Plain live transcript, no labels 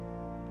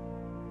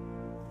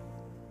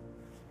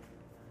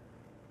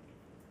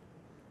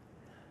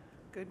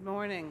Good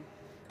morning.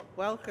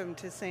 Welcome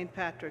to St.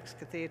 Patrick's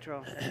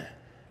Cathedral.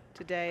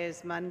 Today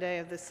is Monday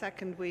of the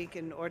second week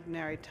in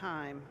Ordinary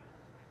Time.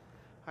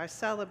 Our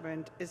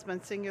celebrant is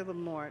Monsignor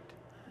Lamort.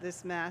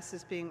 This Mass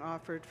is being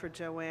offered for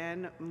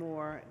Joanne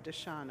Moore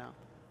Deshano.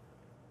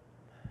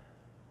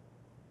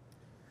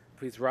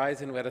 Please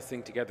rise and let us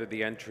sing together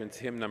the entrance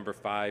hymn number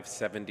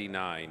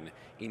 579.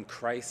 In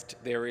Christ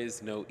there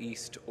is no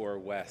east or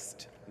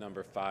west,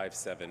 number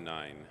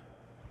 579.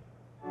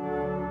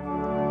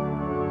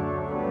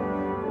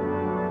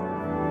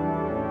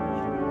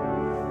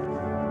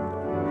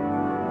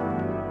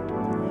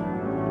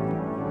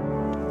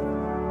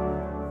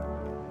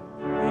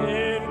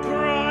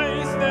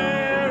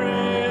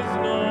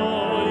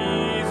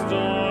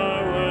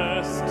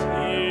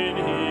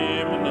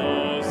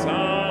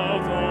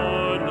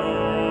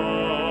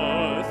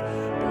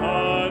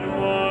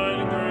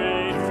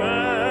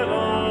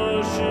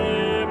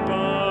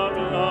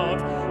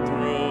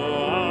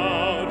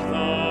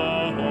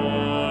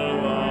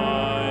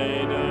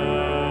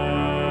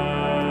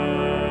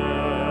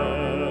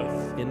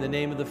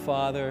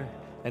 Father,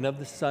 and of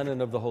the Son,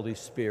 and of the Holy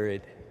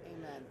Spirit.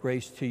 Amen.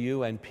 Grace to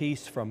you and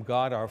peace from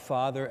God our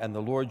Father and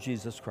the Lord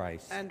Jesus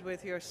Christ. And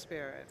with your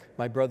spirit.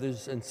 My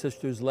brothers and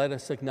sisters, let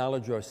us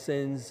acknowledge our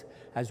sins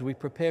as we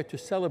prepare to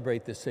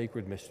celebrate the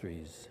sacred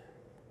mysteries.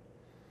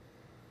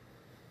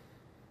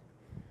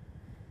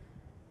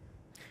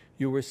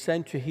 You were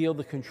sent to heal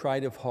the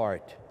contrite of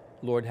heart.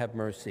 Lord, have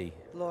mercy.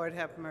 Lord,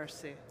 have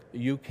mercy.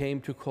 You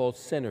came to call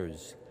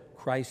sinners.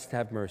 Christ,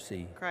 have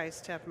mercy.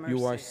 Christ, have mercy.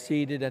 You are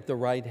seated at the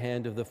right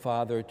hand of the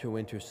Father to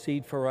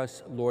intercede for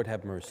us. Lord,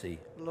 have mercy.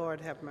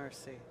 Lord, have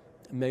mercy.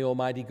 May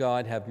Almighty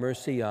God have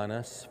mercy on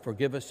us,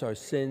 forgive us our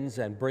sins,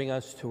 and bring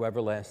us to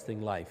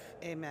everlasting life.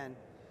 Amen.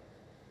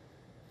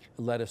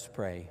 Let us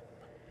pray.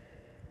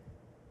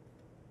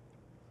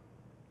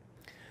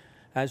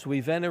 As we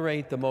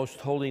venerate the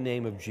most holy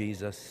name of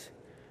Jesus,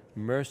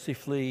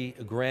 mercifully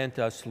grant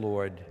us,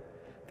 Lord,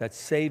 that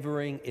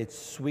savoring its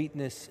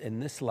sweetness in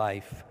this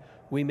life,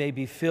 we may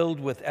be filled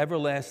with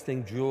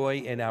everlasting joy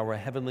in our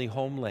heavenly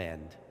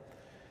homeland.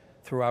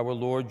 Through our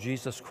Lord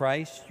Jesus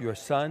Christ, your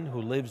Son, who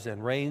lives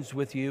and reigns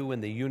with you in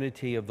the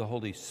unity of the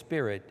Holy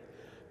Spirit,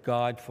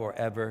 God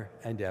forever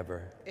and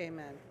ever.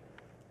 Amen.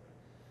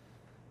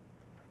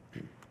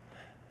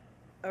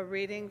 A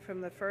reading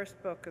from the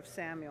first book of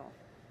Samuel.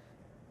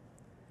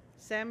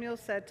 Samuel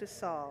said to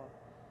Saul,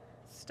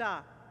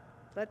 "Stop,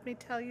 let me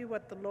tell you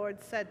what the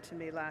Lord said to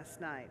me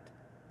last night."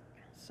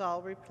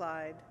 Saul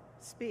replied,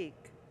 "Speak."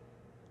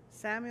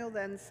 Samuel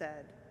then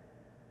said,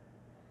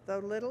 "Though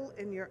little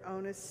in your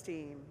own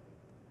esteem,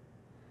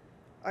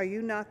 are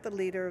you not the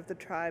leader of the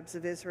tribes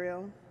of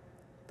Israel?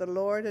 The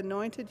Lord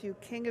anointed you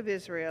king of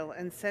Israel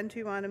and sent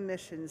you on a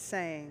mission,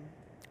 saying,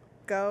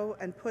 'Go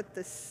and put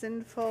the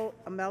sinful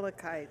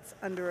Amalekites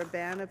under a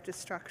ban of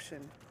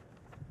destruction.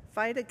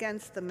 Fight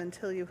against them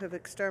until you have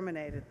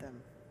exterminated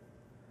them.'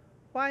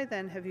 Why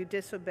then have you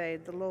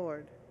disobeyed the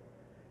Lord?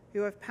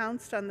 You have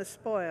pounced on the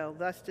spoil,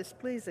 thus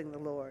displeasing the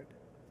Lord."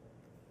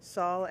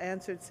 Saul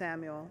answered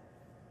Samuel,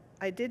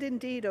 "I did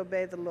indeed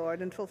obey the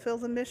Lord and fulfill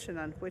the mission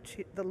on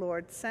which the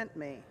Lord sent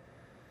me.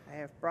 I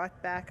have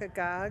brought back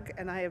Agag,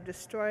 and I have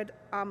destroyed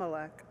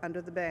Amalek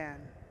under the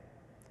ban.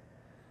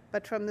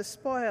 But from the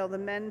spoil the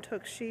men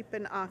took sheep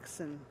and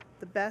oxen,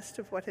 the best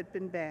of what had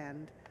been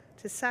banned,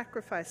 to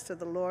sacrifice to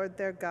the Lord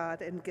their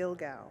God in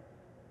Gilgal."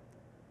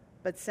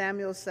 But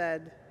Samuel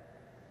said,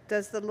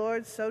 "Does the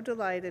Lord so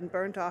delight in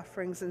burnt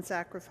offerings and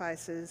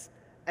sacrifices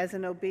as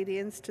in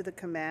obedience to the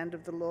command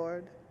of the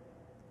Lord?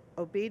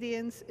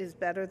 Obedience is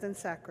better than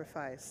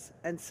sacrifice,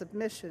 and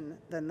submission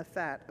than the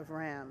fat of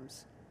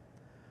rams.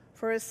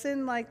 For a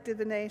sin like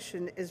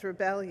divination is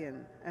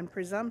rebellion, and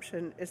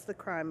presumption is the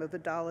crime of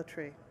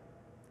idolatry.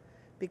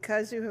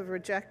 Because you have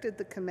rejected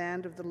the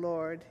command of the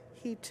Lord,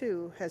 he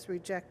too has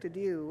rejected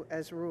you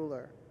as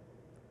ruler."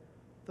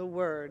 The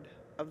word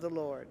of the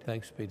Lord.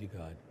 Thanks be to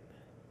God.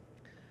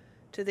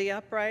 To the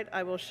upright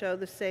I will show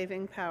the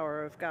saving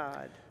power of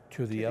God.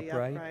 To the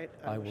upright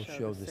I will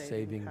show the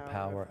saving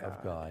power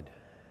of God.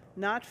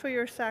 Not for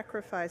your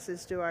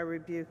sacrifices do I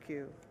rebuke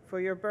you,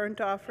 for your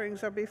burnt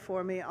offerings are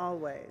before me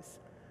always.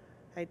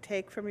 I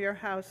take from your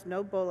house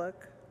no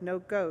bullock, no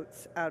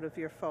goats out of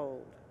your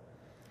fold.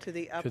 To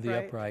the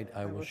upright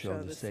I will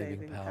show the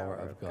saving power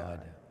of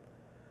God.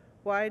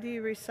 Why do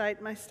you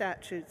recite my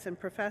statutes and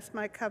profess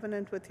my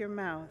covenant with your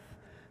mouth,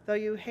 though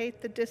you hate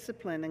the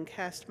discipline and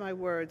cast my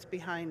words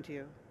behind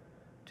you?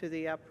 To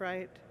the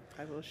upright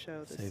I will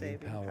show the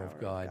saving power of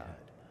God.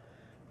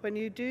 When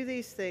you do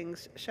these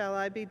things, shall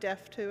I be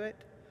deaf to it?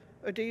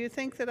 Or do you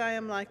think that I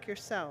am like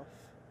yourself?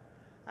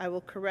 I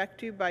will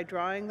correct you by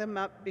drawing them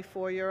up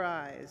before your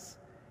eyes.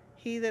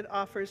 He that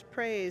offers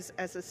praise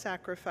as a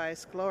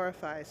sacrifice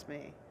glorifies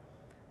me.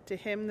 To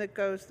him that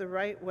goes the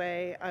right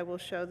way, I will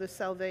show the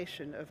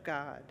salvation of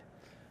God.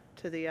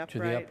 To the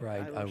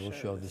upright I will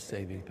show the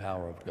saving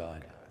power of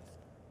God.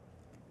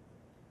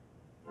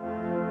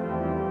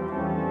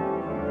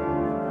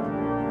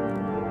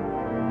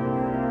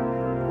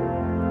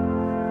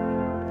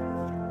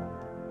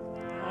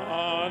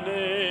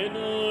 Alleluia.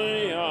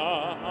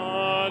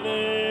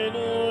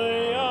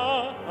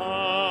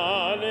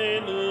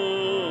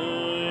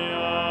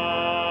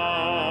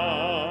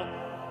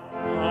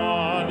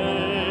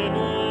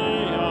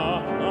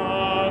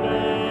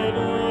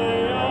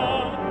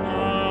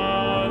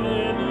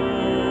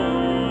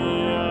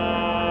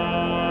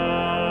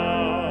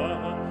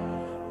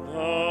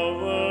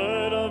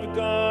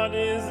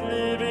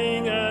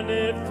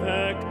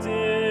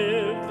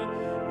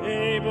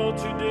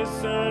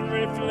 discern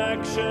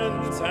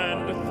reflections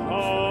and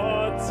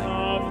thoughts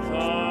of the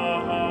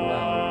heart.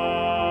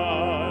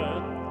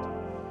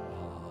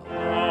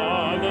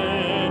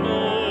 Alleluia,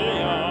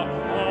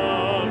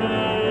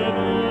 alleluia,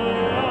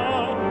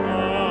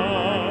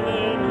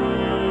 alleluia.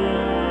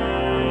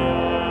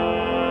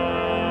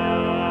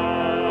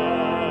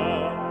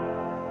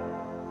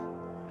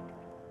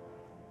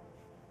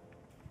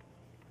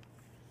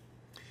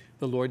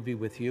 The Lord be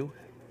with you.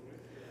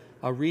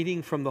 A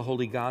reading from the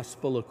Holy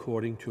Gospel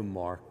according to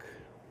Mark.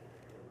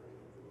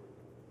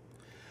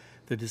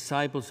 The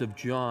disciples of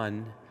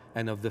John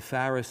and of the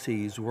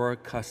Pharisees were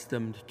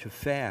accustomed to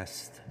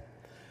fast.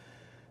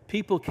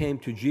 People came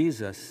to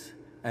Jesus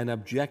and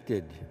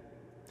objected,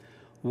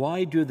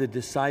 "Why do the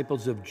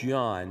disciples of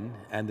John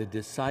and the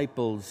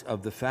disciples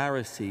of the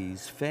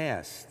Pharisees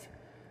fast,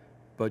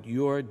 but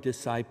your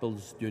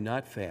disciples do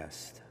not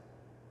fast?"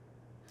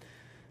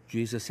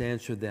 Jesus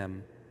answered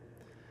them,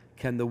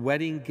 "Can the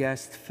wedding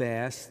guest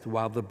fast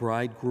while the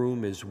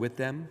bridegroom is with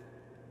them?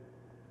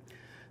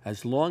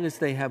 As long as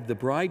they have the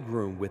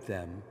bridegroom with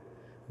them,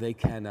 they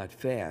cannot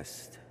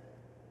fast.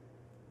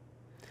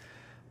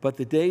 But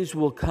the days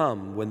will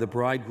come when the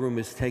bridegroom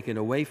is taken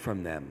away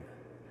from them,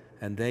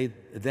 and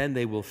then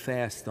they will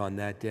fast on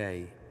that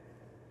day.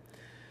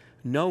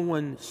 No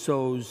one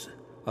sews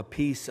a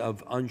piece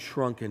of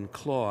unshrunken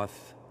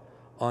cloth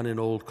on an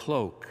old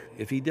cloak.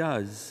 If he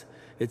does,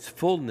 its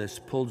fullness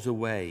pulls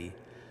away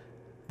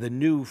the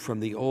new from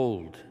the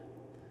old,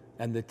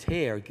 and the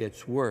tear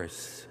gets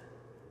worse.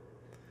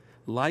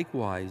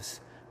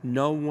 Likewise,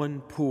 no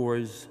one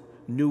pours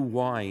new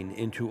wine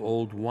into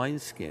old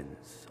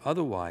wineskins.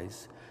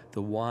 Otherwise,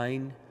 the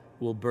wine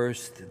will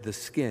burst the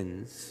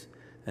skins,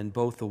 and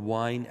both the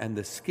wine and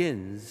the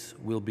skins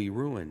will be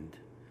ruined.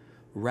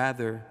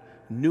 Rather,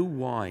 new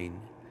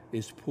wine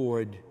is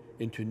poured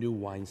into new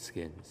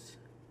wineskins."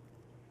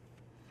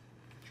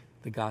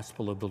 The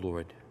Gospel of the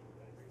Lord.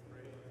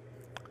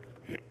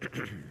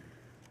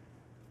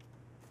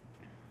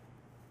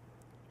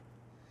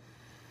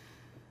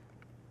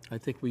 I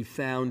think we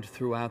found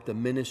throughout the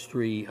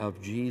ministry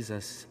of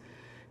Jesus,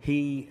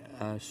 he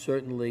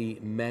certainly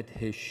met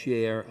his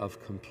share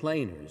of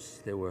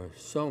complainers. There were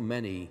so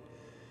many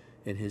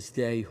in his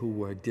day who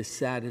were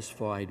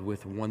dissatisfied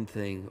with one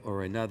thing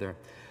or another.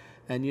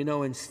 And you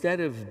know, instead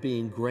of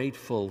being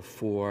grateful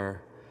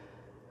for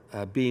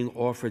being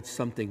offered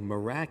something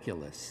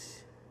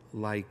miraculous,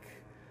 like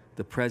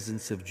the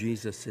presence of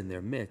Jesus in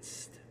their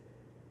midst,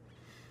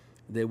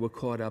 they were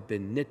caught up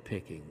in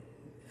nitpicking.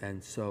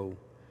 And so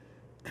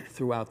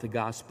throughout the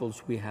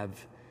Gospels, we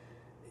have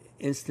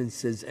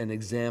instances and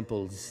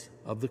examples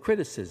of the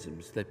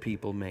criticisms that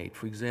people made.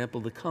 For example,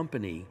 the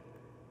company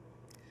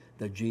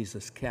that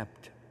Jesus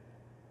kept,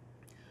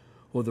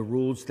 or the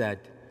rules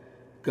that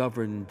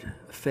governed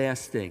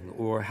fasting,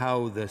 or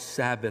how the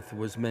Sabbath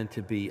was meant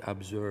to be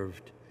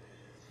observed.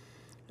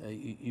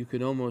 You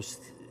can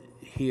almost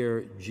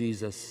hear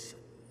Jesus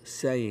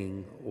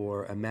saying,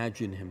 or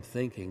imagine him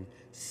thinking,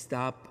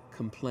 "Stop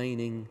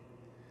complaining,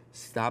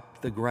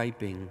 stop the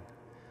griping,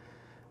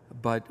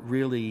 but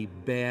really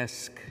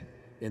bask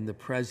in the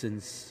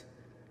presence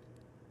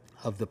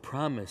of the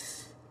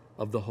promise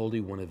of the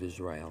Holy One of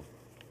Israel."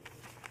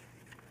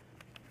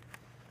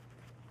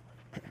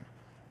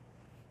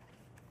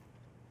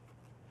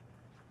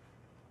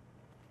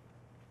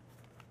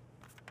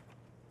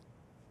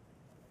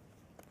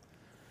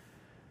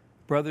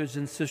 Brothers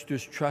and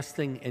sisters,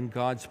 trusting in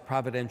God's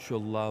providential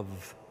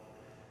love,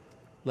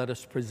 let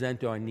us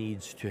present our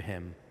needs to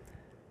him.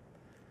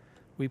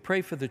 We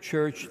pray for the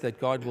church that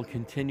God will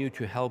continue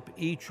to help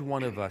each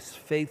one of us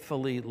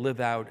faithfully live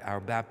out our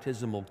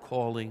baptismal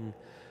calling.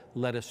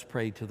 Let us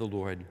pray to the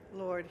Lord.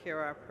 Lord, hear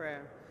our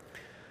prayer.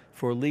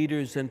 For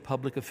leaders and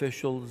public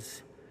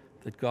officials,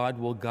 that God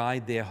will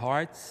guide their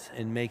hearts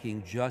in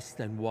making just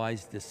and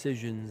wise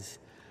decisions.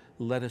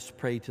 Let us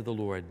pray to the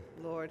Lord.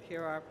 Lord,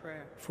 hear our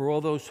prayer. For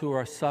all those who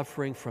are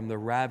suffering from the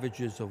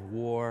ravages of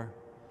war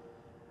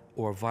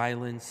or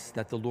violence,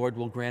 that the Lord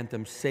will grant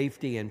them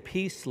safety and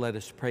peace, let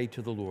us pray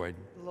to the Lord.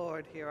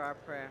 Lord, hear our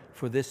prayer.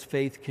 For this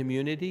faith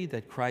community,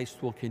 that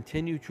Christ will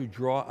continue to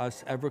draw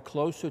us ever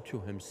closer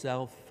to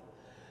himself,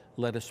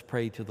 let us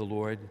pray to the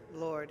Lord.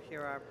 Lord,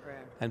 hear our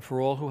prayer. And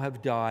for all who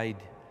have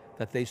died,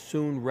 that they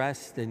soon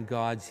rest in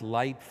God's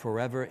light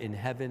forever in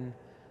heaven,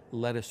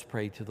 let us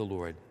pray to the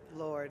Lord.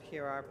 Lord,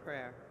 hear our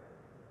prayer.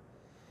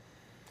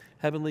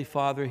 Heavenly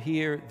Father,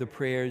 hear the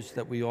prayers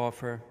that we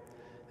offer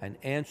and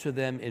answer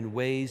them in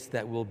ways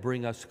that will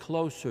bring us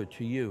closer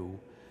to you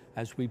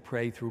as we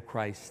pray through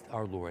Christ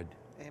our Lord.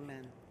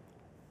 Amen.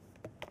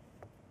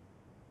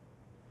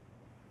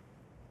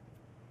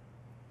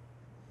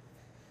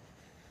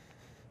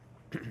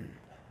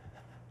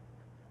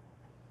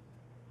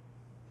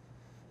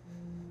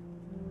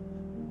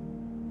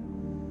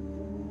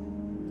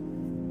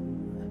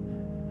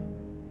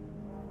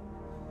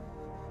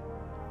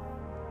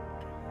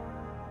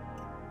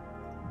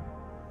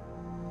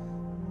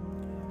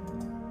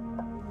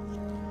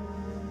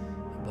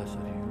 Blessed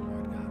are you,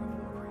 Lord God of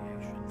all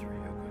creation. Through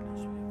your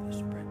goodness we have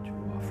this bread to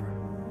offer.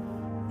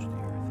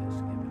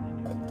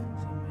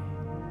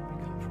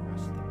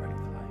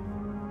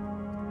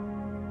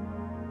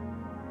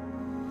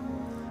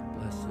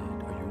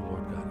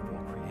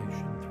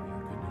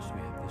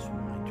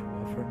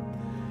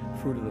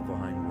 fruit of the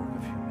vine, work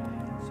of human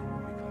hands, and will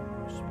become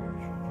our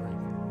spiritual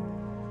drink.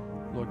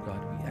 Lord God,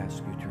 we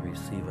ask you to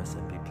receive us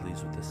and be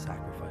pleased with the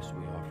sacrifice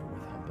we offer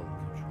with humble and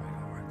contrite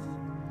hearts.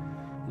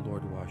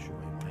 Lord, wash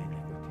away my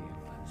iniquity and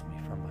cleanse me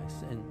from my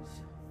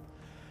sins.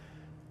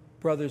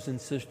 Brothers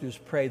and sisters,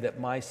 pray that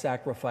my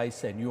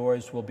sacrifice and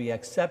yours will be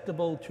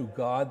acceptable to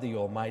God, the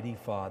Almighty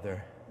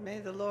Father. May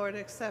the Lord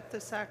accept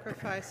the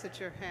sacrifice at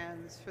your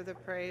hands for the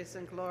praise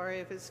and glory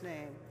of his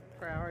name,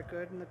 for our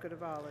good and the good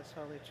of all his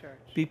holy church.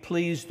 Be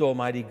pleased,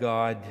 Almighty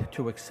God,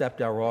 to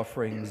accept our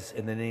offerings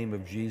in the name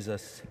of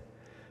Jesus,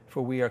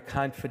 for we are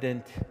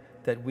confident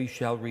that we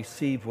shall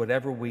receive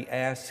whatever we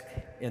ask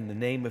in the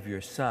name of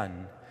your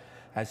Son,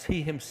 as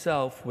he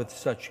himself with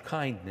such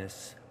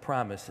kindness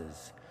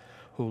promises,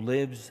 who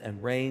lives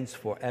and reigns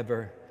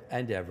forever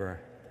and ever.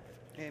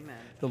 Amen.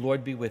 The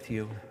Lord be with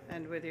you.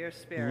 And with your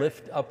spirit.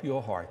 Lift up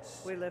your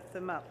hearts. We lift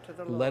them up to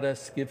the Lord. Let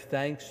us give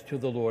thanks to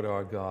the Lord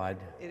our God.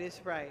 It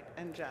is right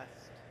and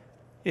just.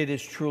 It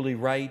is truly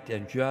right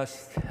and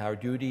just, our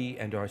duty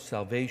and our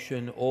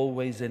salvation,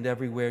 always and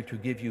everywhere to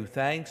give you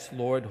thanks,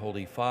 Lord,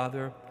 Holy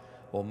Father,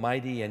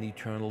 Almighty and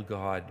eternal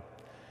God.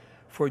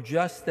 For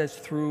just as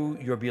through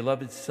your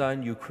beloved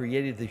Son you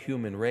created the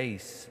human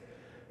race,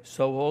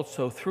 so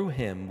also through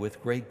him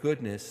with great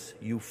goodness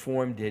you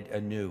formed it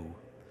anew.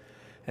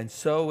 And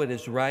so it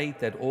is right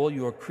that all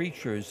your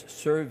creatures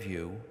serve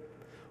you,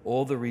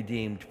 all the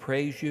redeemed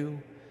praise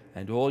you,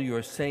 and all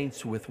your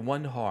saints with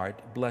one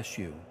heart bless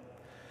you.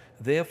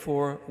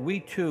 Therefore, we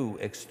too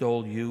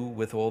extol you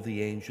with all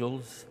the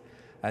angels,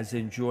 as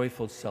in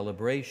joyful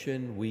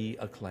celebration we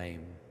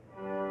acclaim.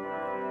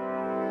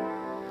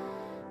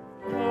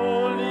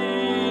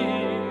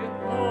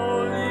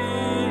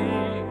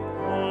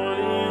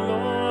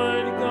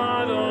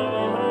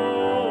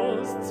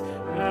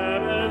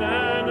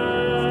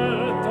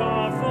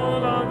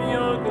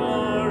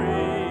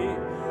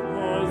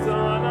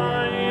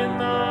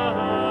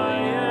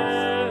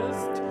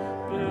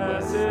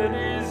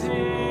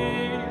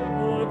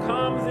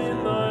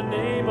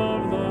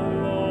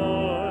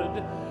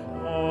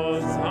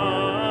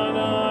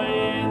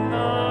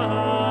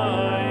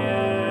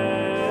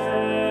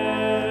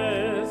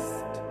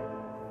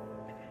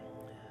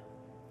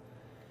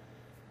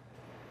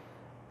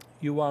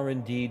 You are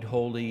indeed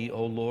holy,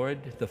 O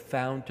Lord, the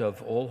fount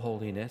of all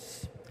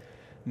holiness.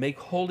 Make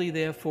holy,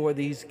 therefore,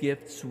 these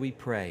gifts, we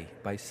pray,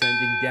 by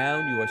sending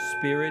down your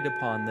Spirit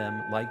upon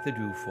them like the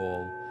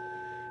dewfall,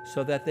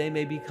 so that they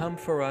may become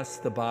for us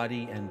the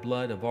body and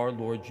blood of our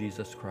Lord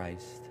Jesus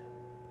Christ.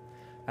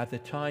 At the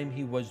time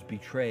he was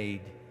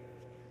betrayed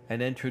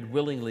and entered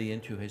willingly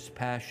into his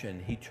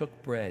passion, he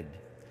took bread,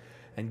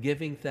 and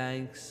giving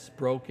thanks,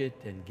 broke it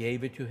and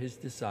gave it to his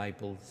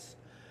disciples,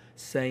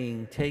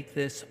 saying, "Take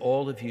this,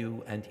 all of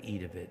you, and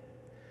eat of it,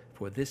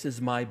 for this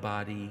is my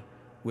body,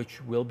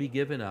 which will be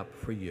given up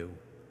for you."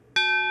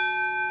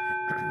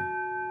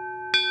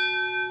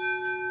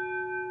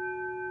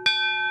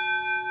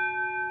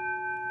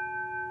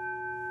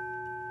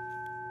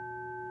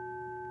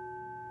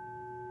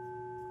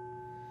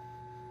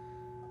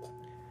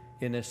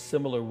 In a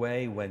similar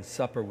way, when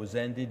supper was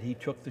ended, he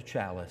took the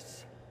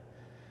chalice,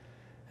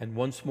 and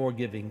once more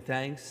giving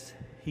thanks,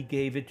 he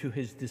gave it to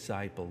his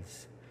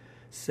disciples,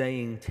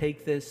 saying,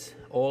 "Take this,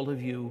 all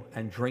of you,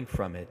 and drink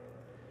from it,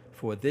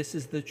 for this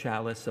is the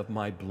chalice of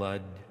my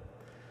blood,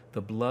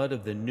 the blood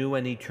of the new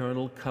and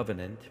eternal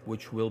covenant,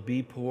 which will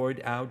be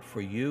poured out for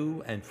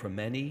you and for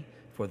many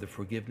for the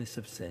forgiveness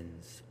of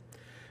sins.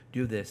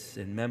 Do this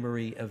in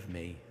memory of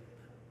me."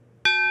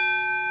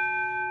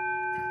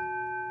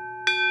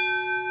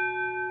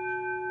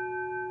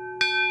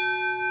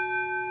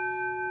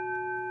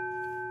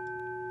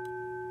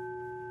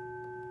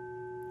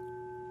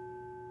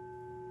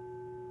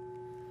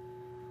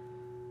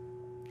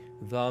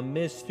 The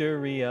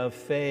mystery of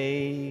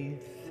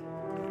faith.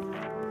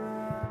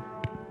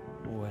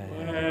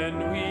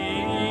 When we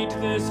eat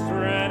this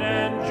bread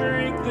and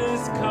drink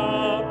this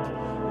cup,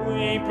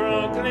 we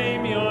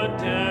proclaim your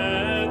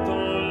death, O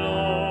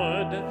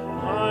Lord,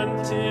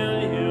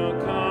 until you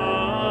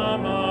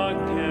come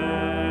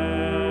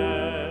again.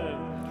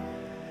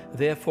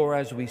 Therefore,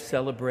 as we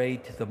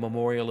celebrate the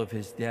memorial of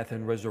his death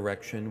and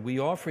resurrection, we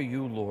offer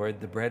you,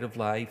 Lord, the bread of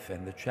life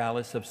and the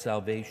chalice of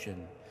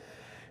salvation,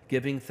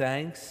 giving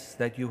thanks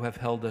that you have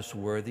held us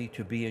worthy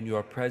to be in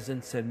your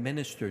presence and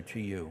minister to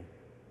you.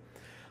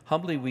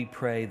 Humbly we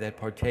pray that,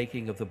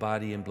 partaking of the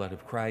body and blood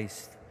of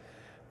Christ,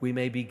 we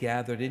may be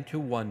gathered into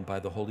one by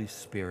the Holy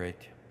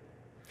Spirit.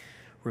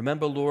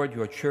 Remember, Lord,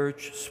 your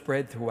church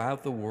spread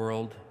throughout the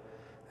world,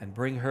 and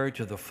bring her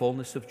to the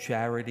fullness of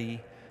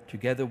charity,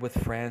 together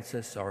with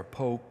Francis, our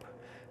Pope,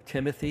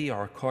 Timothy,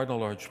 our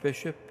Cardinal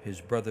Archbishop,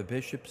 his brother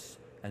bishops,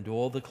 and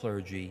all the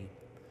clergy.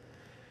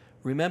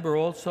 Remember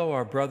also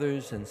our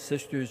brothers and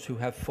sisters who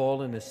have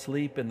fallen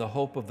asleep in the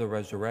hope of the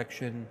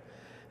resurrection,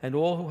 and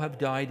all who have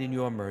died in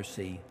your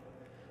mercy.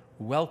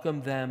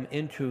 Welcome them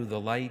into the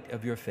light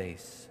of your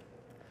face.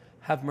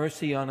 Have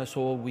mercy on us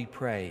all, we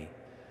pray,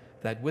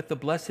 that with the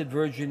Blessed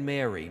Virgin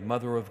Mary,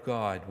 Mother of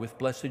God, with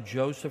blessed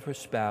Joseph, her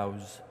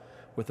spouse,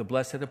 with the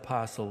blessed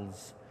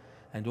apostles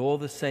and all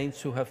the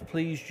saints who have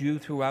pleased you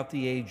throughout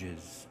the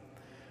ages,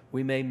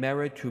 we may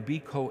merit to be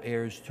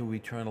co-heirs to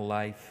eternal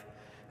life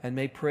and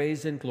may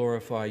praise and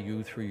glorify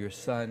you through your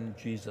Son,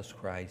 Jesus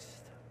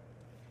Christ.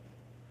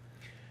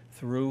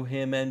 Through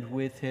him and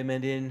with him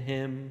and in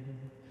him,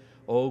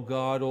 O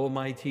God,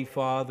 Almighty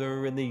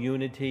Father, in the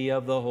unity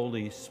of the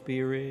Holy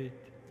Spirit,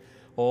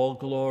 all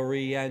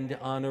glory and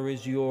honor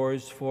is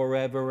yours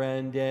forever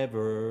and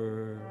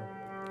ever.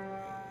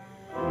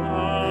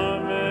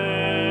 Amen.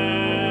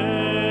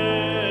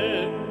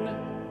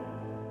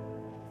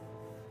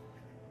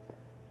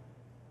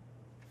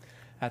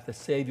 At the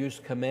Savior's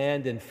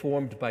command,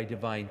 informed by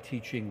divine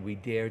teaching, we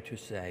dare to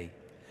say,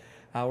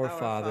 Our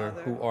Father,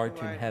 who art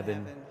in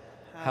heaven,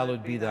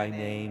 hallowed be thy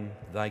name.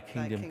 Thy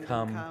kingdom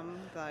come,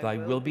 thy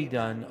will be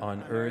done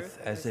on earth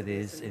as it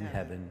is in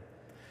heaven.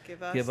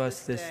 Give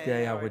us this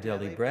day our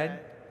daily bread,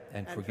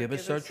 and forgive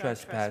us our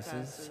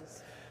trespasses,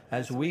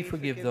 as we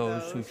forgive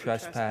those who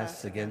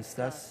trespass against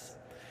us.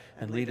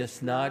 And lead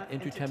us not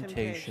into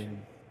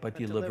temptation, but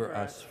deliver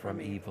us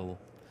from evil.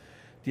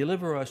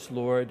 Deliver us,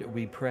 Lord,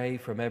 we pray,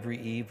 from every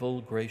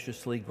evil.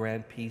 Graciously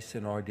grant peace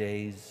in our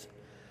days,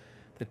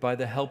 that by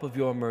the help of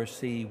your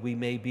mercy we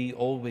may be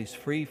always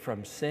free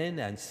from sin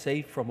and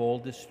safe from all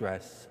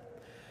distress,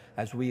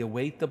 as we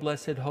await the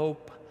blessed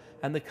hope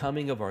and the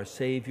coming of our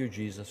Savior,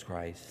 Jesus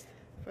Christ.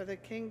 For the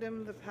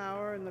kingdom, the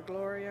power, and the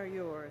glory are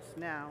yours,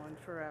 now and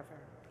forever.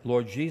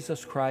 Lord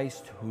Jesus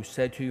Christ, who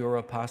said to your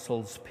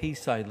apostles,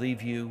 Peace I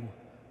leave you,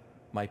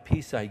 my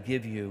peace I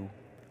give you,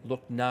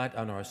 look not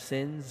on our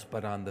sins,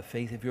 but on the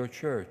faith of your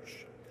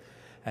church,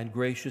 and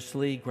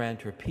graciously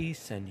grant her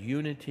peace and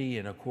unity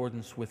in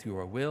accordance with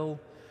your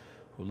will,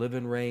 who live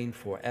and reign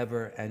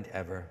forever and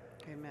ever.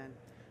 Amen.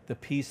 The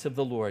peace of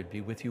the Lord be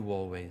with you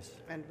always.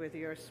 And with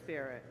your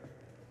spirit.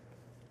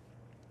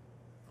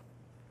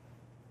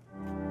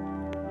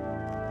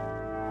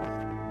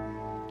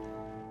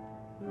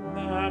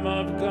 Lamb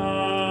of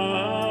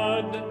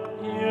God,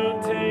 you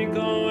take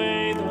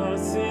away the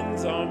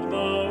sins of the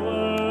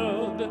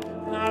world.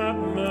 Have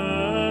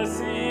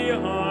mercy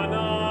on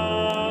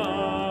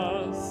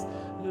us.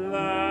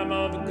 Lamb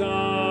of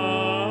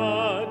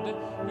God,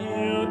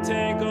 you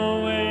take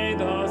away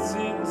the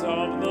sins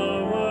of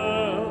the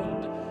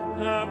world.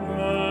 Have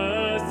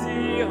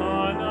mercy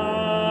on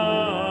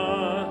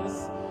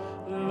us.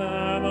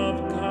 Lamb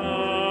of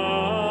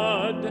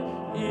God,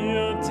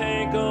 you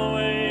take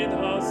away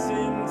the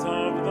sins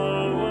of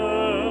the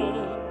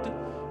world.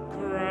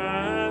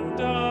 Grant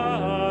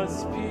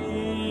us peace.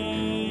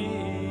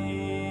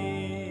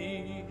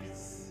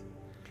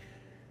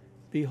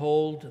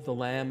 Behold the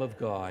Lamb of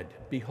God.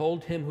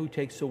 Behold him who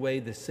takes away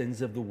the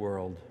sins of the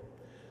world.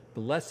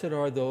 Blessed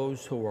are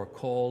those who are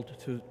called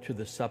to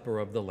the supper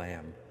of the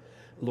Lamb.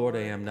 Lord,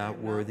 I am not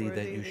worthy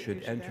that you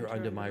should enter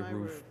under my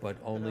roof, but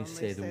only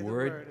say the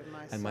word,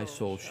 and my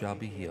soul shall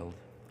be healed.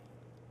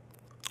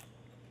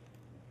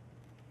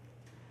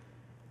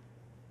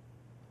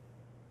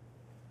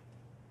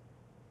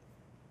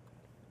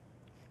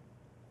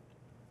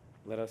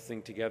 Let us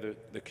sing together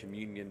the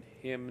communion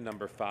hymn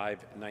number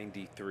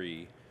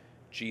 593,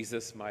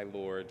 Jesus, my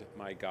Lord,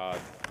 my God,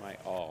 my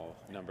all,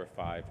 number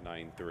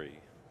 593.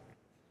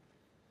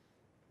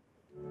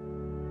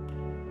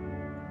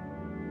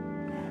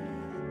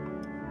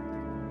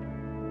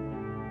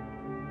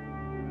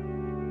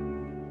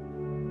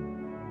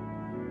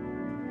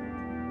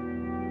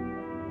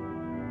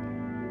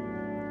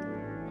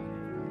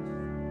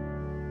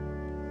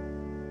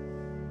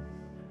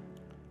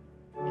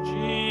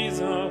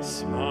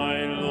 Jesus,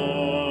 my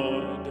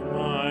Lord,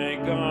 my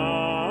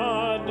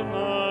God,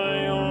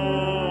 my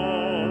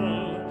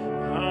all,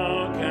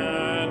 how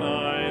can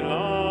I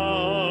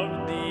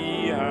love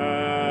thee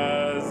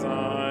as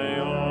I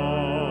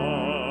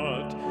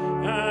ought,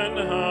 and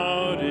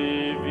how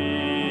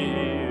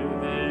reveal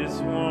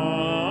this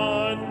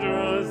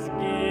wondrous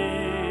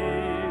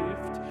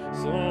gift,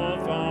 so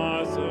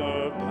far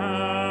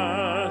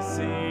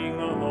surpassing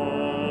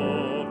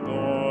hope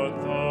or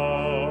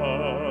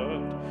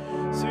thought.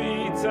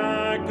 Sweet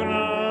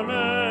sacrament,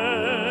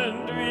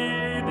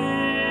 we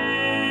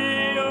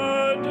thee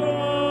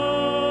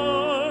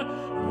adore.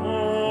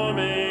 Oh,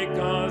 make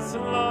us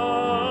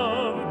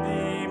love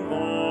thee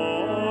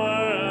more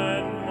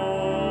and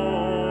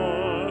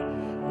more.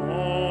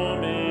 Oh,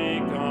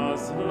 make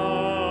us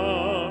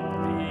love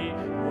thee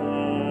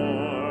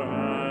more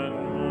and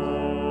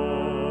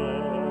more.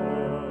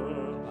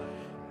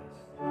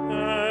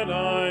 Had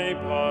I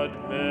but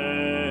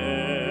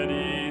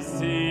Mary's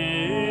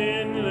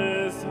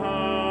sinless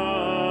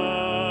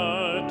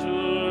heart to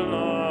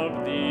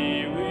love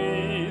thee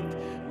with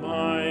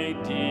my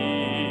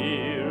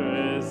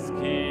dearest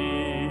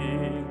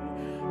King,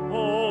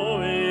 oh,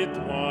 with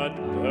what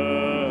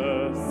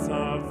bursts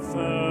of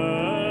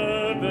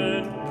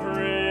fervent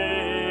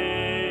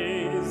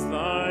praise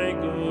thy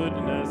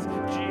goodness,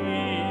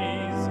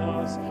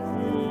 Jesus,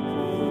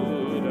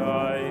 would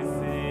I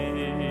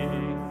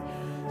sing.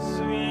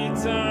 Sweet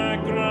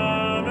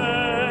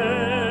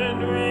sacrament,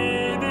 we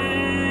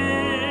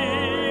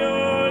thee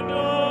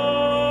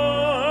adore.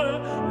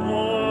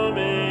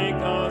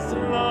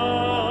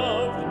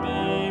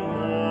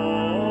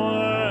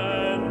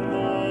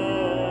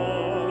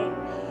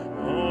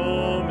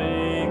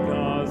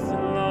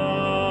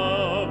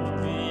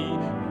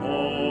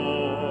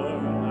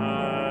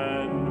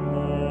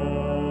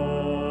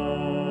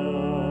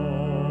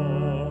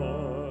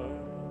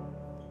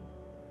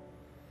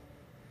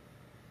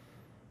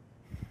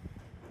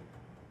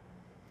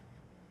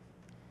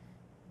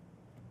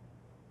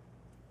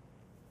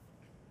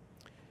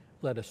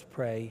 Let us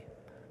pray.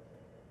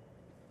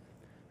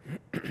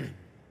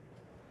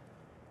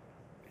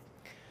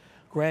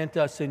 Grant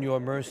us in your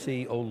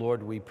mercy, O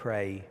Lord, we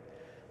pray,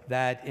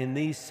 that in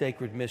these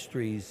sacred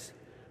mysteries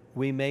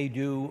we may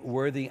do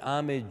worthy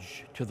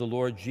homage to the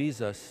Lord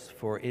Jesus,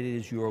 for it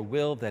is your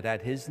will that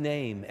at his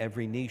name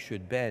every knee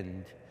should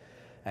bend,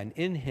 and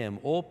in him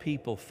all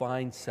people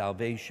find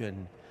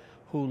salvation,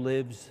 who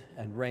lives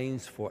and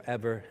reigns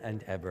forever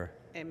and ever.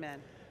 Amen.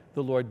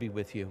 The Lord be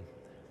with you.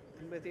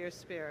 And with your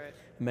spirit.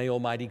 May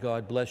Almighty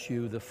God bless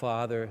you, the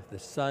Father, the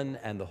Son,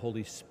 and the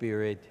Holy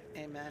Spirit.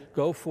 Amen.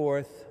 Go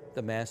forth.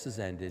 The Mass is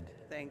ended.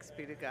 Thanks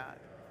be to God.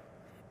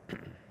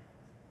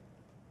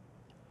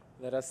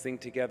 Let us sing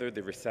together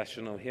the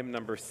recessional hymn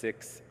number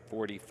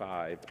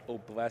 645. Oh,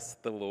 bless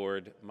the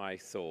Lord, my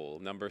soul.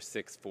 Number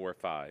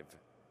 645.